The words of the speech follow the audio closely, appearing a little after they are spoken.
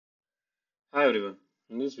Hi everyone.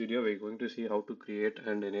 In this video, we're going to see how to create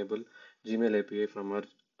and enable Gmail API from our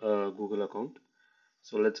Google account.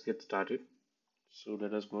 So let's get started. So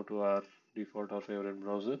let us go to our default or favorite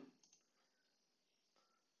browser.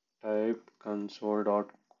 Type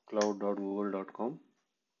console.cloud.google.com.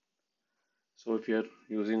 So if you're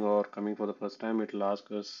using or coming for the first time, it will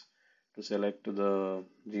ask us to select the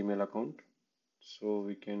Gmail account. So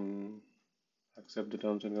we can accept the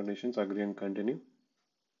terms and conditions, agree and continue.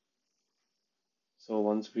 So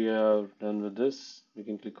once we are done with this, we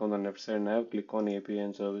can click on the left side nav, click on API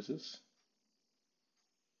and services.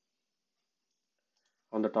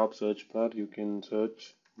 On the top search bar, you can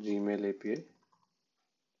search Gmail API.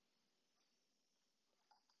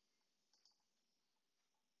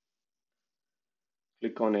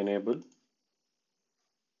 Click on enable.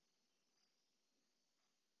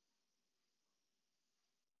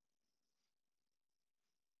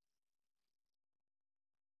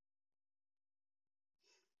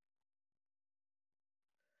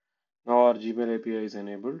 Now our Gmail API is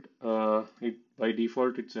enabled. By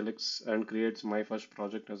default, it selects and creates my first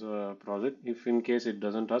project as a project. If in case it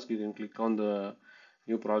doesn't ask, you can click on the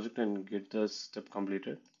new project and get the step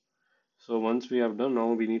completed. So once we have done,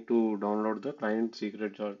 now we need to download the client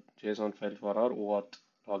secret JSON file for our OAuth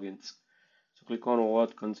logins. So click on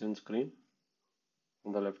OAuth consent screen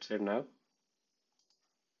on the left side nav.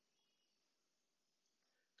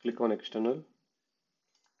 Click on external.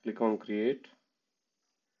 Click on create.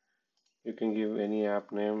 You can give any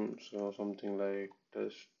app name, so something like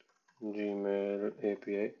test Gmail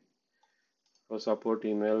API. For support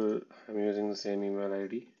email, I'm using the same email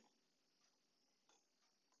ID.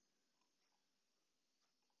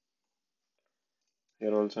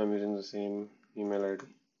 Here also I'm using the same email ID.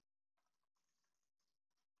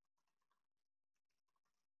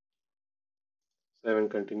 Save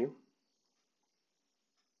and continue.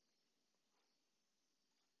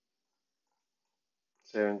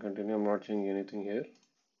 Save and continue. I'm not changing anything here.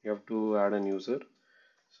 You have to add an user.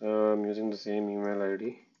 So I'm using the same email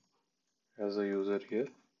ID as the user here.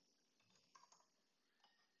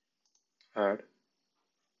 Add.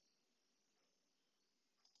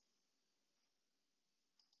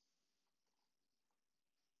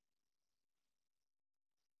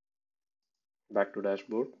 Back to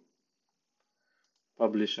dashboard.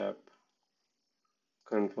 Publish app.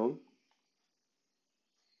 Confirm.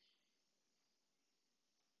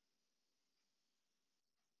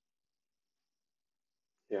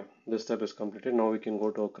 Yeah, this step is completed. Now we can go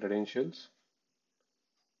to our credentials.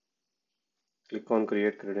 Click on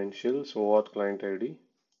create credentials, OAuth client ID.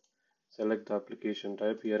 Select the application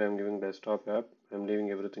type. Here I'm giving desktop app. I'm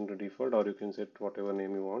leaving everything to default, or you can set whatever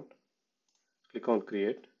name you want. Click on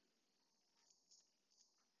create.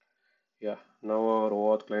 Yeah, now our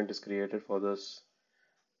OAuth client is created for this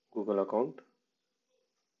Google account,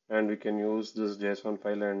 and we can use this JSON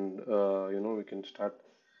file and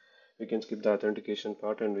we can skip the authentication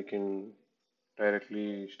part and we can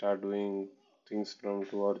directly start doing things from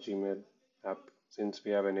to our Gmail app since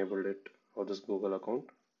we have enabled it for this Google account.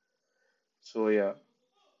 So yeah,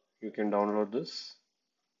 you can download this.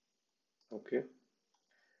 Okay.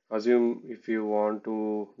 Assume if you want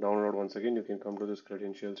to download once again, you can come to this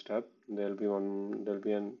credentials tab. There'll be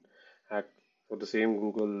an hack for the same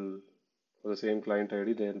Google, for the same client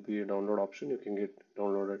ID. There'll be a download option. You can get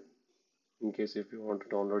downloaded in case if you want to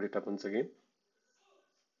download it once again.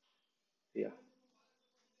 Yeah.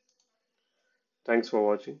 Thanks for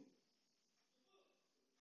watching.